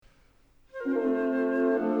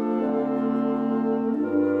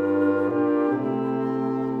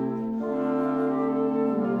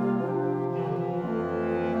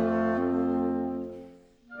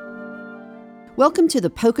Welcome to the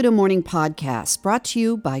Pocono Morning Podcast, brought to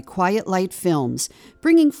you by Quiet Light Films,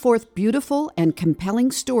 bringing forth beautiful and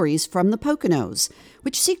compelling stories from the Poconos,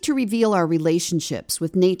 which seek to reveal our relationships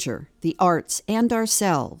with nature, the arts, and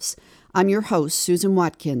ourselves. I'm your host, Susan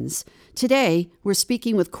Watkins. Today, we're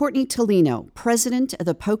speaking with Courtney Toleno, president of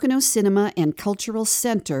the Pocono Cinema and Cultural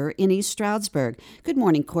Center in East Stroudsburg. Good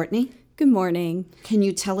morning, Courtney. Good morning. Can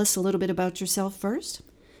you tell us a little bit about yourself first?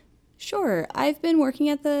 Sure. I've been working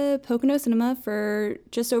at the Pocono Cinema for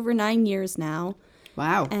just over 9 years now.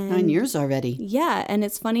 Wow, 9 years already. Yeah, and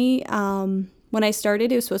it's funny, when I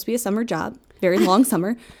started, it was supposed to be a summer job, very long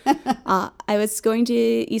summer. I was going to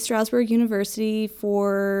East Stroudsburg University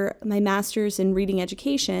for my master's in reading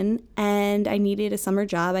education, and I needed a summer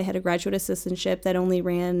job. I had a graduate assistantship that only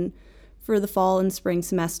ran for the fall and spring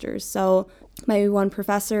semesters. So my one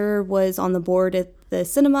professor was on the board at the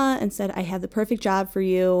cinema and said, I have the perfect job for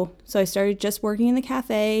you. So I started just working in the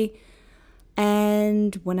cafe.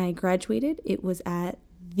 And when I graduated, it was at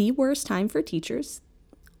the worst time for teachers.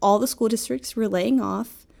 All the school districts were laying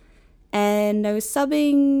off. And I was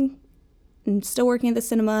subbing and still working at the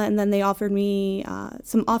cinema. And then they offered me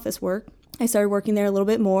some office work. I started working there a little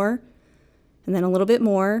bit more, and then a little bit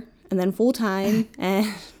more, and then full time.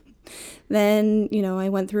 And then, I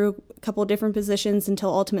went through a couple of different positions until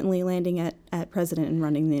ultimately landing at president and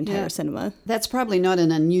running the entire cinema. That's probably not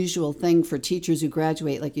an unusual thing for teachers who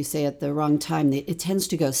graduate, like you say, at the wrong time. It tends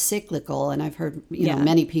to go cyclical, and I've heard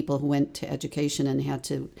many people who went to education and had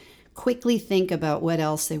to quickly think about what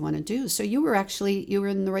else they want to do. So you were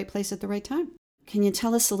in the right place at the right time. Can you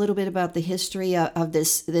tell us a little bit about the history of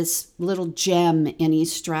this little gem in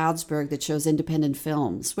East Stroudsburg that shows independent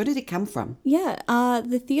films? Where did it come from? Yeah,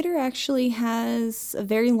 the theater actually has a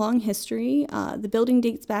very long history. The building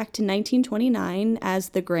dates back to 1929 as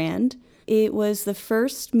the Grand. It was the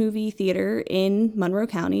first movie theater in Monroe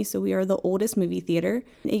County, so we are the oldest movie theater.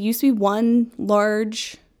 It used to be one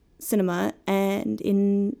large cinema, and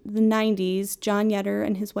in the 90s, John Yetter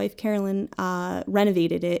and his wife Carolyn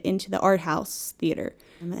renovated it into the art house theater,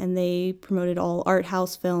 and they promoted all art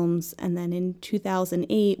house films. And then in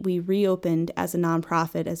 2008, we reopened as a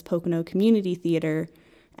nonprofit as Pocono Community Theater,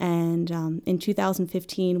 and in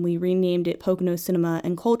 2015, we renamed it Pocono Cinema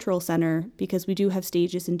and Cultural Center because we do have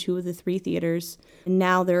stages in 2 of the 3 theaters. And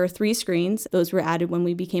now there are 3 screens. Those were added when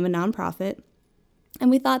we became a nonprofit,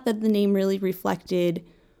 and we thought that the name really reflected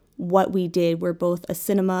what we did. We're both a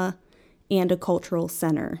cinema and a cultural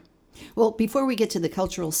center. Well, before we get to the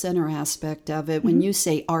cultural center aspect of it, when you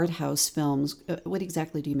say art house films, what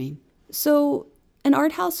exactly do you mean? So an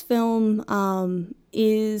art house film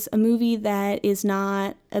is a movie that is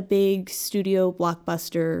not a big studio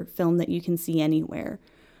blockbuster film that you can see anywhere.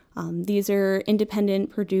 These are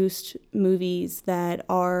independent produced movies that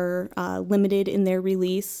are limited in their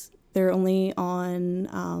release. They're only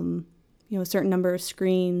on a certain number of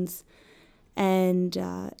screens. And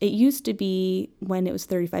it used to be, when it was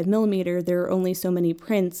 35 millimeter, there were only so many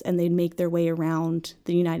prints and they'd make their way around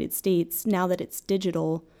the United States. Now that it's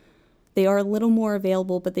digital, they are a little more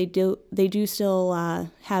available, but they do still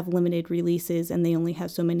have limited releases, and they only have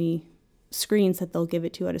so many screens that they'll give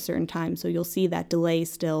it to at a certain time. So you'll see that delay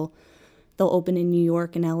still. They'll open in New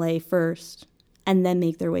York and LA first, and then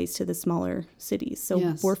make their ways to the smaller cities.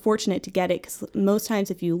 So We're fortunate to get it, because most times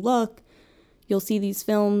if you look, you'll see these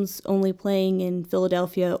films only playing in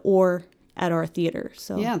Philadelphia or at our theater.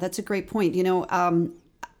 So yeah, that's a great point.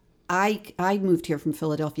 I moved here from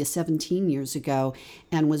Philadelphia 17 years ago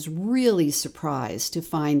and was really surprised to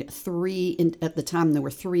find at the time there were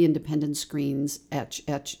 3 independent screens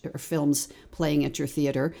or films playing at your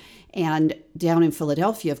theater. And down in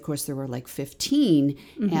Philadelphia, of course, there were like 15.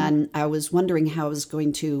 Mm-hmm. And I was wondering how I was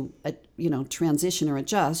going to, transition or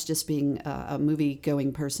adjust, just being a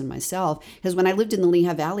movie-going person myself. Because when I lived in the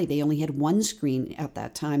Lehigh Valley, they only had 1 screen at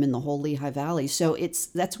that time in the whole Lehigh Valley. So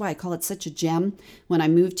that's why I call it such a gem. When I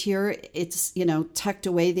moved here, it's, tucked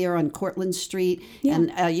away there on Cortlandt Street. Yeah.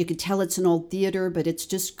 And you could tell it's an old theater, but it's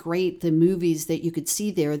just great, the movies that you could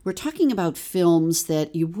see there. We're talking about films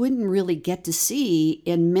that you wouldn't really get to see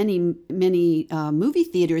in many movie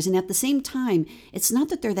theaters. And at the same time, it's not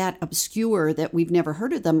that they're that obscure that we've never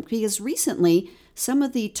heard of them, because recently some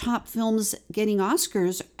of the top films getting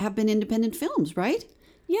Oscars have been independent films, right?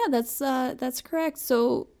 Yeah, that's correct.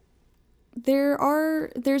 So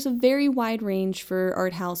there's a very wide range for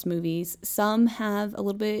art house movies. Some have a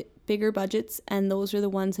little bit bigger budgets, and those are the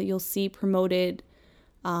ones that you'll see promoted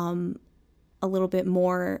a little bit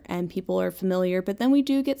more, and people are familiar. But then we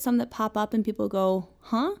do get some that pop up and people go,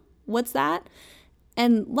 huh? What's that?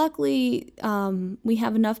 And luckily, we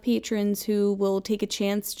have enough patrons who will take a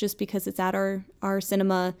chance just because it's at our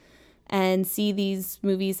cinema and see these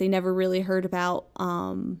movies they never really heard about,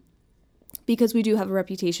 because we do have a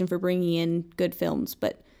reputation for bringing in good films.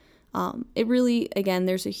 But it really, again,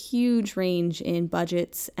 there's a huge range in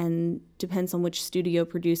budgets, and depends on which studio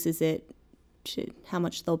produces it, how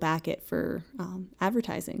much they'll back it for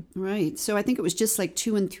advertising. Right. So I think it was just like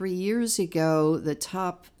 2 and 3 years ago, the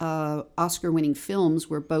top Oscar-winning films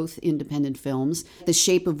were both independent films. The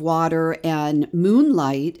Shape of Water and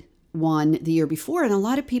Moonlight won the year before, and a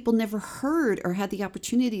lot of people never heard or had the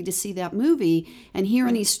opportunity to see that movie. And here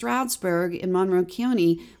in East Stroudsburg in Monroe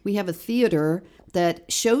County, we have a theater that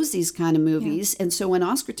shows these kind of movies. And so when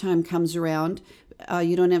Oscar time comes around,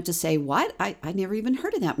 you don't have to say, what? I never even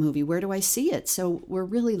heard of that movie. Where do I see it? So we're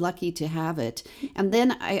really lucky to have it. And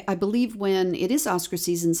then I believe when it is Oscar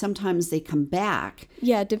season, sometimes they come back.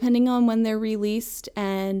 Yeah, depending on when they're released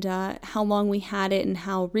and how long we had it and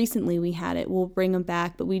how recently we had it, we'll bring them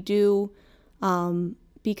back. But we do,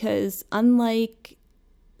 because unlike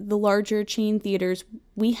the larger chain theaters,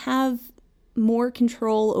 we have more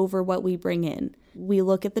control over what we bring in. We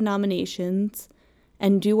look at the nominations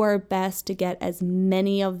and do our best to get as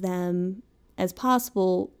many of them as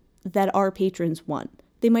possible that our patrons want.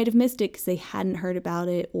 They might have missed it because they hadn't heard about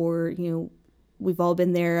it, or, we've all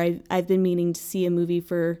been there. I've been meaning to see a movie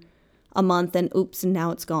for a month and oops, and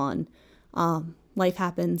now it's gone. Life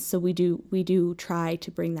happens, so we do try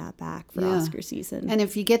to bring that back for Oscar season. And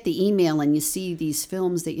if you get the email and you see these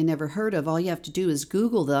films that you never heard of, all you have to do is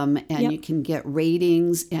Google them, and you can get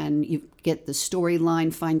ratings, and you get the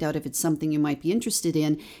storyline, find out if it's something you might be interested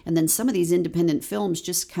in. And then some of these independent films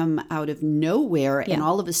just come out of nowhere, and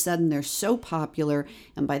all of a sudden they're so popular,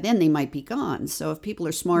 and by then they might be gone. So if people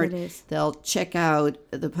are smart, they'll check out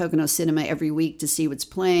the Pocono Cinema every week to see what's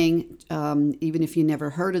playing. Even if you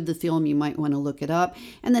never heard of the film, you might want to look it up.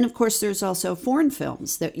 And then, of course, there's also foreign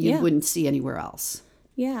films that you wouldn't see anywhere else.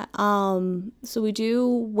 Yeah. So we do,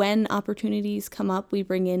 when opportunities come up, we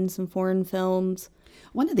bring in some foreign films.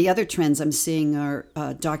 One of the other trends I'm seeing are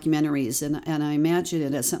documentaries, and I imagine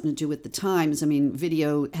it has something to do with the times. I mean,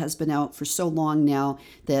 video has been out for so long now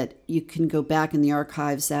that you can go back in the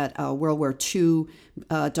archives. That World War II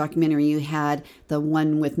documentary you had, the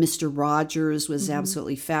one with Mr. Rogers, was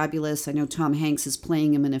absolutely fabulous. I know Tom Hanks is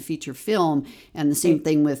playing him in a feature film, and the same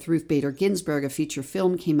thing with Ruth Bader Ginsburg. A feature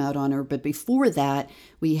film came out on her, but before that,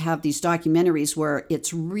 we have these documentaries where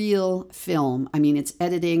it's real film. I mean, it's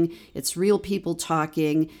editing, it's real people talking.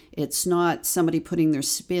 It's not somebody putting their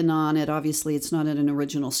spin on it. Obviously, it's not an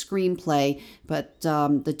original screenplay, but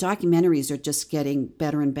the documentaries are just getting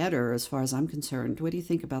better and better as far as I'm concerned. What do you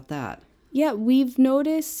think about that? Yeah, we've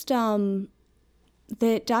noticed that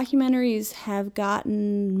documentaries have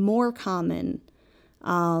gotten more common,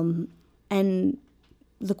 and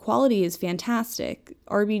the quality is fantastic.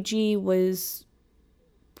 RBG was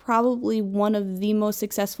probably one of the most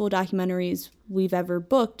successful documentaries we've ever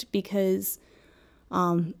booked because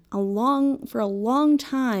for a long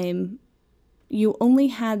time, you only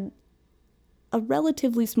had a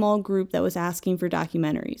relatively small group that was asking for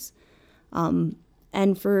documentaries.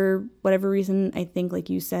 And for whatever reason, I think, like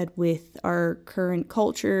you said, with our current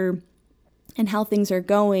culture and how things are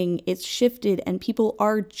going, it's shifted and people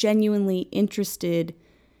are genuinely interested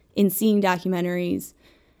in seeing documentaries.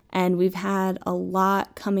 And we've had a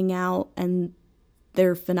lot coming out and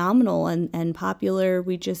they're phenomenal and popular.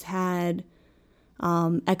 We just had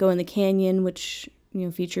Echo in the Canyon, which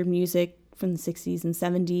featured music from the 60s and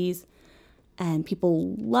 70s, and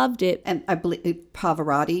people loved it. And I believe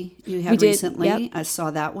Pavarotti you had recently. Yep. I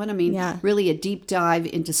saw that one. I mean, really a deep dive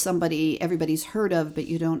into somebody everybody's heard of, but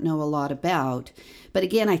you don't know a lot about. But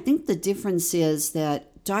again, I think the difference is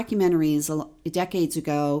that documentaries decades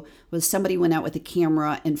ago was somebody went out with a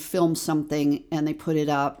camera and filmed something and they put it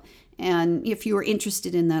up. And if you were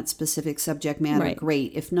interested in that specific subject matter,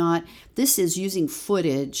 great. If not, this is using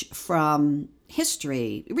footage from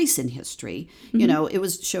history, recent history. Mm-hmm.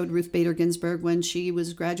 It showed Ruth Bader Ginsburg when she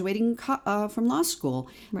was graduating from law school.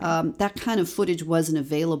 Right. That kind of footage wasn't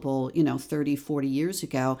available, 30, 40 years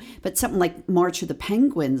ago. But something like March of the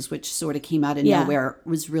Penguins, which sort of came out of nowhere,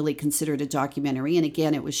 was really considered a documentary. And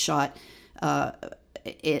again, it was shot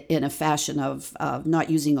in a fashion of not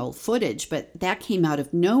using old footage, but that came out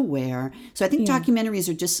of nowhere. So I think documentaries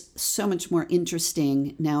are just so much more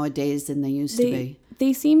interesting nowadays than they used to be.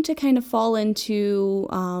 They seem to kind of fall into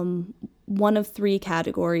one of three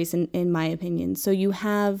categories, in my opinion. So you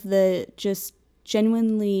have the just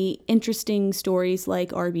genuinely interesting stories like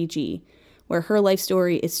RBG, where her life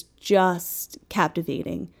story is just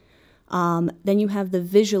captivating. Then you have the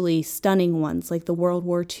visually stunning ones like the World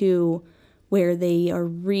War II where they are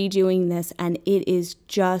redoing this, and it is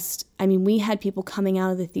just, I mean, we had people coming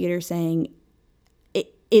out of the theater saying,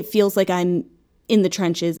 it feels like I'm in the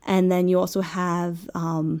trenches. And then you also have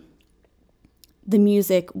the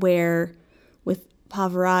music where, with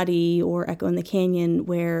Pavarotti or Echo in the Canyon,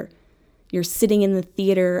 where you're sitting in the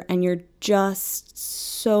theater and you're just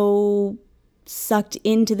so sucked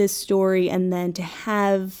into this story, and then to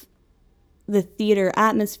have the theater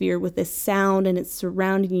atmosphere with this sound and it's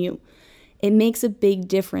surrounding you, it makes a big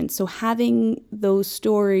difference. So having those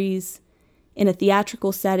stories in a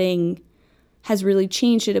theatrical setting has really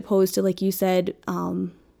changed it, opposed to, like you said,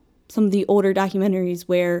 some of the older documentaries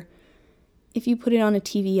where if you put it on a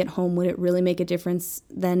TV at home, would it really make a difference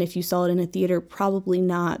than if you saw it in a theater? Probably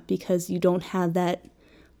not, because you don't have that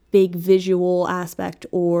big visual aspect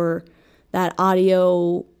or that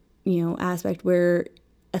audio, aspect where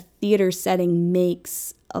a theater setting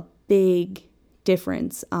makes a big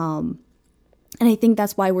difference. And I think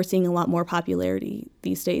that's why we're seeing a lot more popularity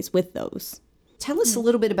these days with those. Tell us a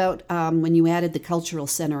little bit about when you added the cultural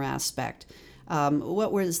center aspect.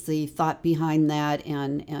 What was the thought behind that,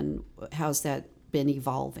 and how's that been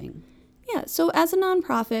evolving? Yeah, so as a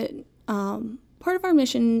nonprofit, part of our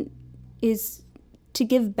mission is to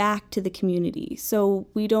give back to the community. So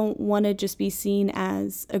we don't want to just be seen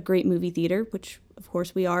as a great movie theater, which of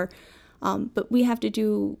course we are, but we have to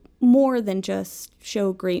do more than just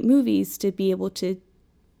show great movies to be able to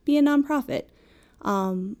be a nonprofit.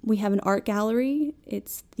 We have an art gallery.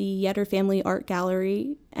 It's the Yetter Family Art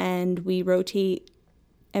Gallery, and we rotate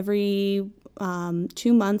every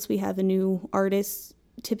 2 months. We have a new artist,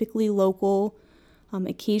 typically local.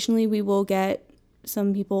 Occasionally we will get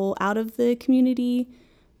some people out of the community,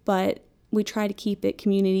 but we try to keep it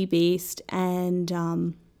community-based.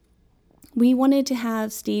 And we wanted to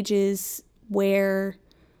have stages where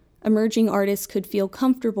emerging artists could feel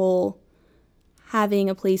comfortable having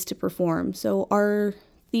a place to perform. So our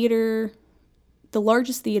theater, the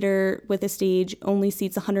largest theater with a stage, only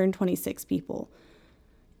seats 126 people.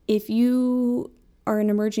 If you are an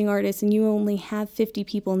emerging artist and you only have 50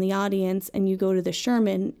 people in the audience and you go to the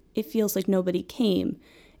Sherman, it feels like nobody came.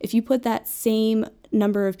 If you put that same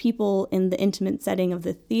number of people in the intimate setting of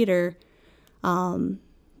the theater,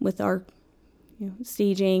 with our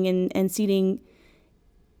staging and seating,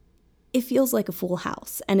 it feels like a full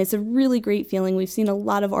house, and it's a really great feeling. We've seen a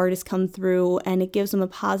lot of artists come through, and it gives them a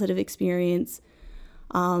positive experience.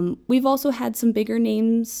 We've also had some bigger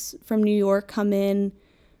names from New York come in.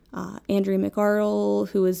 Andrea McArdle,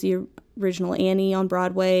 who was the original Annie on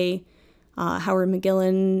Broadway. Howard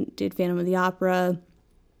McGillen did Phantom of the Opera.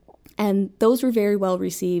 And those were very well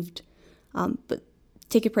received, but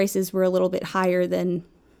ticket prices were a little bit higher than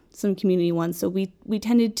some community ones. So we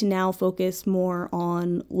tended to now focus more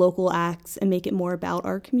on local acts and make it more about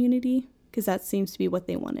our community, because that seems to be what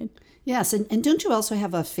they wanted. Yes, and don't you also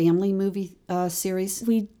have a family movie series?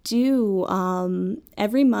 We do.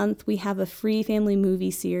 Every month we have a free family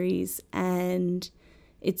movie series, and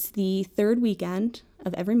it's the third weekend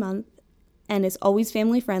of every month, and it's always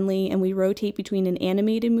family friendly, and we rotate between an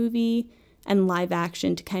animated movie and live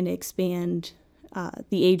action to kind of expand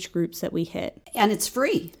the age groups that we hit. And it's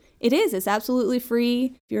free. It is. It's absolutely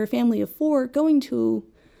free. If you're a family of 4, going to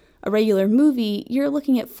a regular movie, you're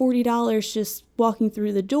looking at $40 just walking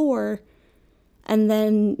through the door. And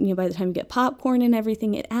then, by the time you get popcorn and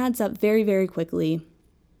everything, it adds up very, very quickly.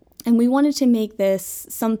 And we wanted to make this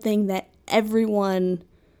something that everyone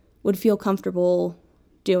would feel comfortable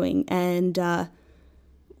doing. And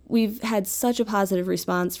we've had such a positive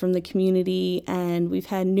response from the community, and we've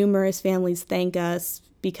had numerous families thank us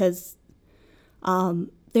because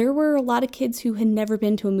there were a lot of kids who had never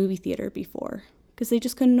been to a movie theater before because they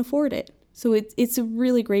just couldn't afford it. So it's a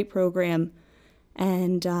really great program.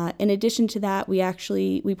 And in addition to that, we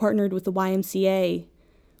partnered with the YMCA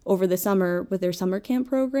over the summer with their summer camp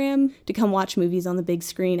program to come watch movies on the big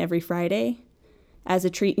screen every Friday. As a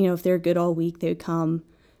treat, if they're good all week, they would come.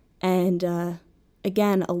 And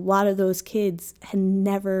again, a lot of those kids had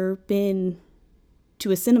never been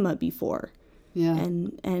to a cinema before. Yeah.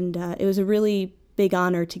 And it was a really big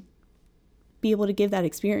honor to be able to give that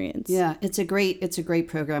experience. Yeah, it's a great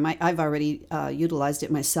program. I've already utilized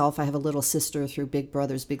it myself. I have a little sister through Big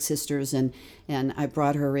Brothers Big Sisters, and I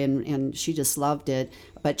brought her in, and she just loved it.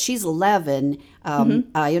 But she's 11.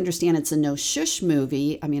 I understand it's a no shush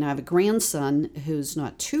movie. I mean, I have a grandson who's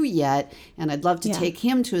not 2 yet, and I'd love to take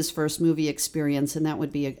him to his first movie experience, and that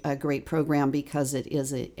would be a great program because it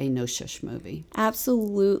is a no shush movie.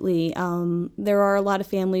 Absolutely. There are a lot of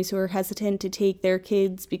families who are hesitant to take their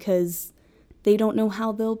kids because they don't know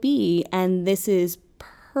how they'll be, and this is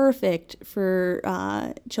perfect for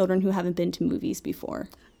children who haven't been to movies before.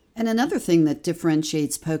 And another thing that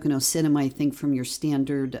differentiates Pocono Cinema, I think, from your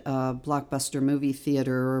standard blockbuster movie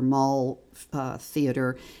theater or mall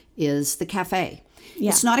theater is the cafe. Yeah.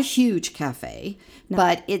 It's not a huge cafe,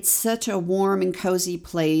 but it's such a warm and cozy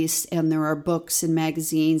place, and there are books and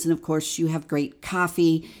magazines, and of course you have great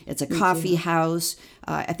coffee. It's a coffee house.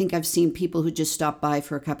 I think I've seen people who just stop by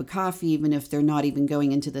for a cup of coffee, even if they're not even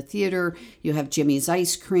going into the theater. You have Jimmy's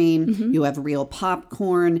ice cream. Mm-hmm. You have real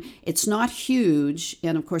popcorn. It's not huge,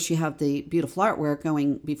 and of course you have the beautiful artwork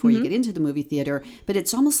going before you get into the movie theater, but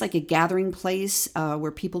it's almost like a gathering place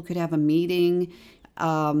where people could have a meeting,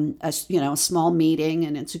 a small meeting,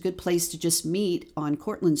 and it's a good place to just meet on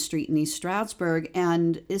Cortlandt Street in East Stroudsburg.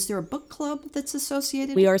 And is there a book club that's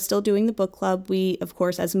associated? We are still doing the book club. We, of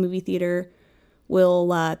course, as a movie theater,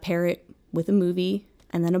 will pair it with a movie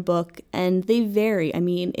and then a book, and they vary. I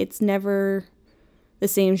mean, it's never the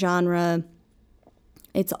same genre.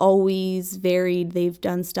 It's always varied. They've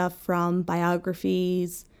done stuff from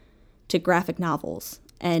biographies to graphic novels.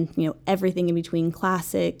 And, everything in between,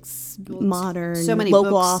 classics, modern, so many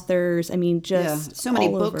local books. Authors. I mean, just so many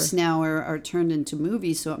all books over. Now are turned into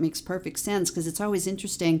movies, so it makes perfect sense because it's always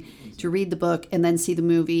interesting to read the book and then see the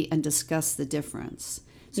movie and discuss the difference.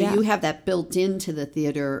 So you have that built into the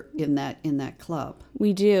theater in that club.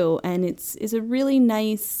 We do, and it's a really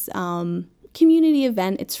nice community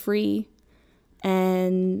event. It's free,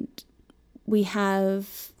 and we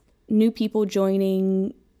have new people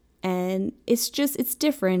joining. And it's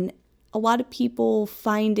different. A lot of people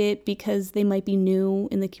find it because they might be new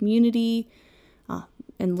in the community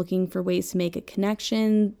and looking for ways to make a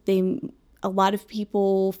connection. A lot of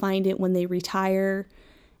people find it when they retire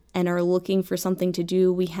and are looking for something to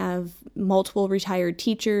do. We have multiple retired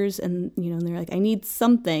teachers, and they're like, I need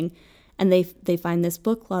something, and they find this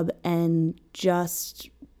book club and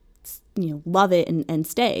just love it and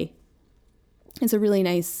stay. It's a really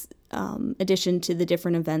nice addition to the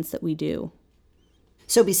different events that we do.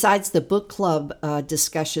 So besides the book club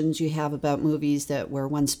discussions you have about movies that were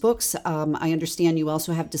once books, I understand you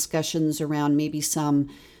also have discussions around maybe some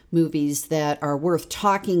movies that are worth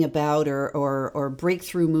talking about or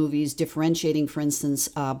breakthrough movies, differentiating, for instance,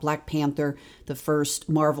 Black Panther, the first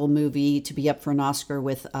Marvel movie to be up for an Oscar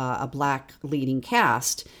with a Black leading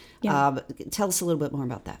cast. Yeah. Tell us a little bit more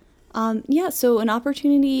about that. So an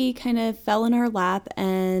opportunity kind of fell in our lap,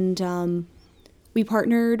 and we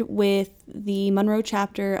partnered with the Monroe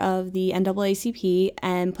chapter of the NAACP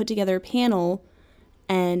and put together a panel,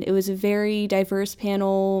 and it was a very diverse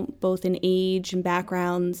panel, both in age and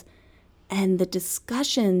backgrounds, and the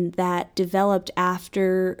discussion that developed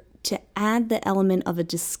after to add the element of a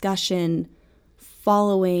discussion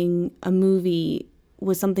following a movie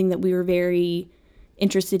was something that we were very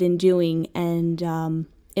interested in doing, and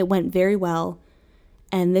it went very well,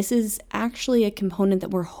 and this is actually a component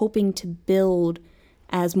that we're hoping to build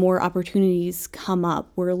as more opportunities come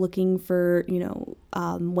up. We're looking for,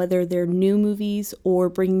 whether they're new movies or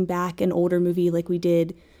bringing back an older movie like we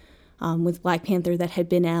did with Black Panther that had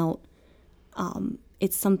been out.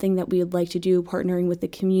 It's something that we would like to do, partnering with the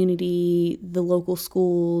community, the local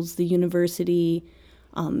schools, the university,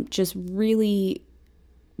 just really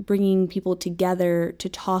bringing people together to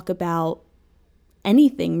talk about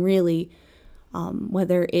anything really,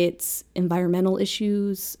 whether it's environmental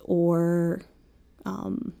issues or,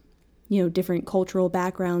 different cultural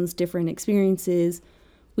backgrounds, different experiences.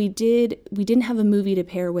 We didn't have a movie to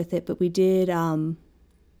pair with it, but we did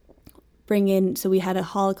bring in, so we had a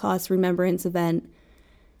Holocaust remembrance event,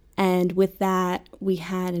 and with that we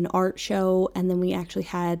had an art show, and then we actually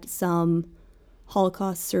had some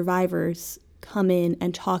Holocaust survivors come in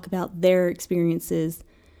and talk about their experiences.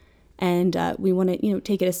 And we want to,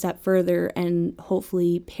 take it a step further and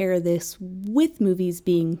hopefully pair this with movies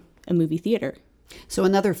being a movie theater. So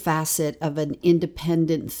another facet of an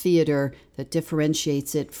independent theater that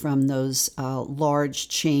differentiates it from those large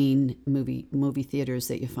chain movie theaters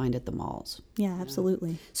that you find at the malls. Yeah,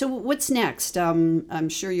 absolutely. So what's next? I'm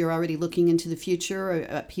sure you're already looking into the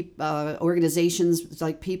future. Organizations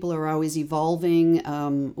like people are always evolving.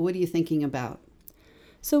 What are you thinking about?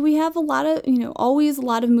 So we have a lot of, always a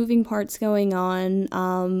lot of moving parts going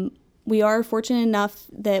on. We are fortunate enough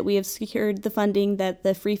that we have secured the funding that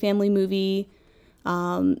the Free Family Movie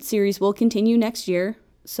series will continue next year.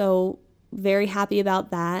 So very happy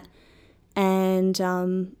about that. And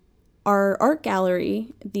our art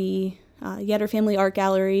gallery, the Yetter Family Art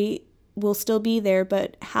Gallery, will still be there,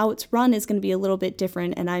 but how it's run is going to be a little bit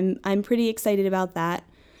different. And I'm pretty excited about that.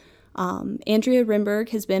 Andrea Rimberg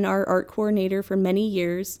has been our art coordinator for many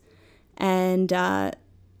years, and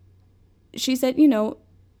she said,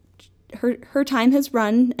 her time has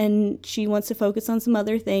run and she wants to focus on some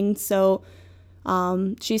other things. So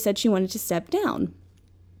she said she wanted to step down.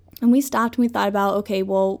 And we stopped and we thought about, okay,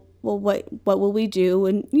 well, what will we do?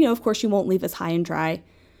 And, of course, she won't leave us high and dry.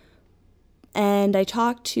 And I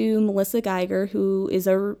talked to Melissa Geiger, who is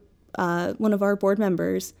one of our board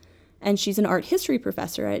members, and she's an art history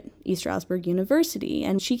professor at East Stroudsburg University.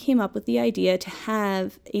 And she came up with the idea to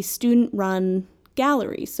have a student-run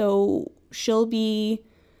gallery. So she'll be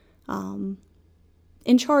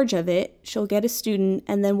in charge of it. She'll get a student,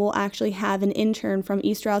 and then we'll actually have an intern from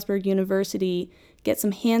East Stroudsburg University get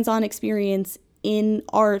some hands-on experience in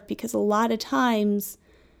art, because a lot of times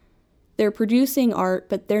they're producing art,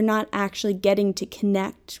 but they're not actually getting to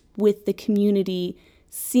connect with the community,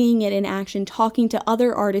 seeing it in action, talking to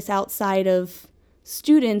other artists outside of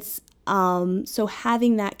students. So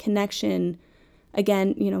having that connection,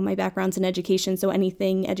 again, my background's in education, so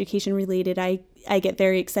anything education related, I get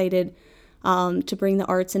very excited to bring the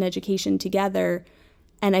arts and education together.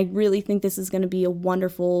 And I really think this is going to be a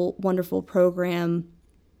wonderful, wonderful program.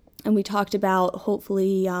 And we talked about,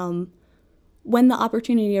 hopefully, when the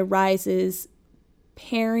opportunity arises,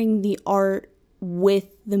 pairing the art with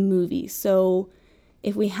the movie. So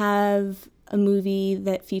if we have a movie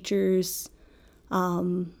that features,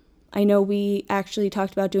 I know we actually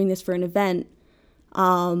talked about doing this for an event.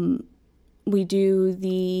 We do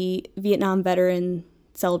the Vietnam Veteran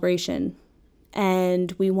Celebration,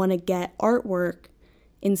 and we want to get artwork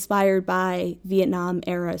inspired by Vietnam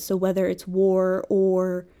era. So whether it's war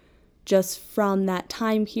or just from that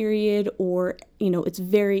time period, or,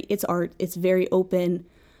 it's art, it's very open.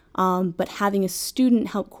 But having a student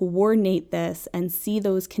help coordinate this and see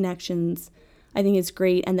those connections, I think is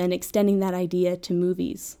great. And then extending that idea to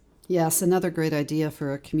movies. Yes, another great idea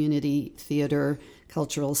for a community theater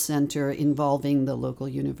cultural center involving the local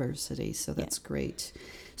university. So that's great.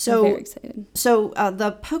 So, I'm very excited. So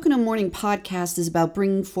the Pocono Morning podcast is about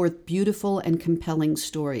bringing forth beautiful and compelling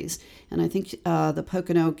stories. And I think the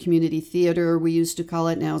Pocono Community Theater, we used to call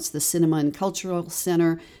it, now it's the Cinema and Cultural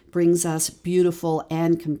Center, brings us beautiful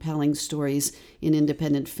and compelling stories in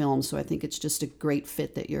independent film. So I think it's just a great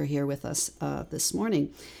fit that you're here with us this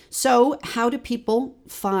morning. So how do people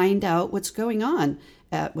find out what's going on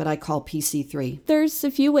at what I call PC3? There's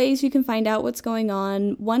a few ways you can find out what's going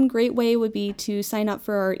on. One great way would be to sign up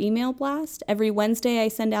for our email blast. Every Wednesday I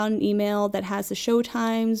send out an email that has the show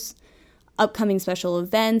times, upcoming special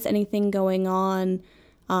events, anything going on,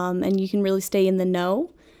 and you can really stay in the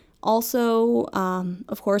know. Also,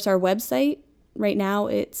 of course, our website. Right now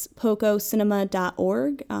it's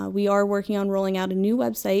pococinema.org. We are working on rolling out a new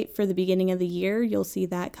website for the beginning of the year. You'll see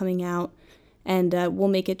that coming out. And we'll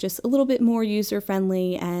make it just a little bit more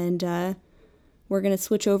user-friendly, and we're going to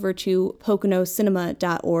switch over to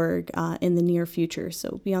poconocinema.org in the near future,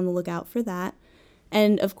 so be on the lookout for that.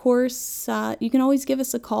 And, of course, you can always give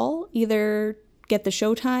us a call, either get the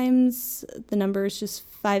show times, the number is just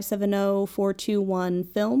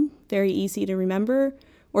 570-421-FILM, very easy to remember,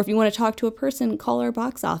 or if you want to talk to a person, call our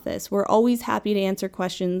box office. We're always happy to answer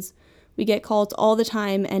questions. We get calls all the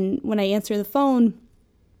time, and when I answer the phone,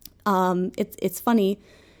 it's funny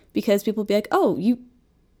because people be like, "Oh,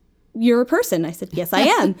 you're a person." I said, "Yes, I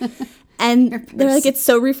am." And they're like, "It's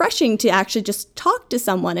so refreshing to actually just talk to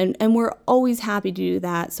someone." And we're always happy to do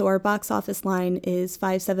that. So our box office line is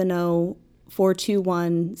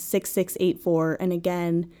 570-421-6684. And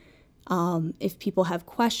again, if people have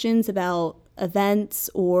questions about events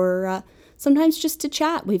or sometimes just to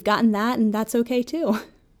chat, we've gotten that, and that's okay too.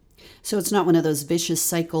 So it's not one of those vicious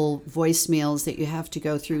cycle voicemails that you have to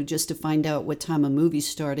go through just to find out what time a movie's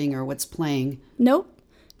starting or what's playing. Nope.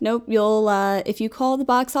 You'll if you call the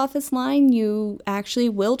box office line, you actually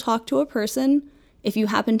will talk to a person. If you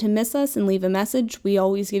happen to miss us and leave a message, we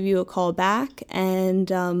always give you a call back.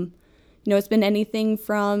 And it's been anything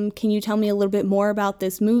from, "Can you tell me a little bit more about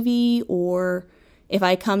this movie?" Or, "If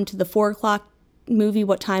I come to the 4:00 movie,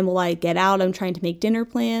 what time will I get out? I'm trying to make dinner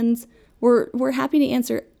plans." We're happy to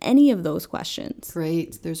answer any of those questions.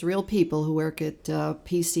 Great. There's real people who work at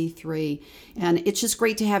PC3. And it's just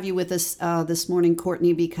great to have you with us this morning,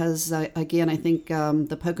 Courtney, because, again, I think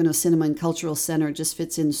the Pocono Cinema and Cultural Center just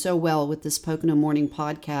fits in so well with this Pocono Morning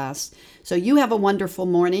podcast. So you have a wonderful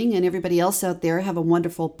morning, and everybody else out there have a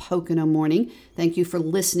wonderful Pocono morning. Thank you for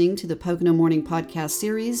listening to the Pocono Morning podcast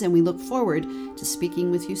series, and we look forward to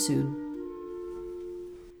speaking with you soon.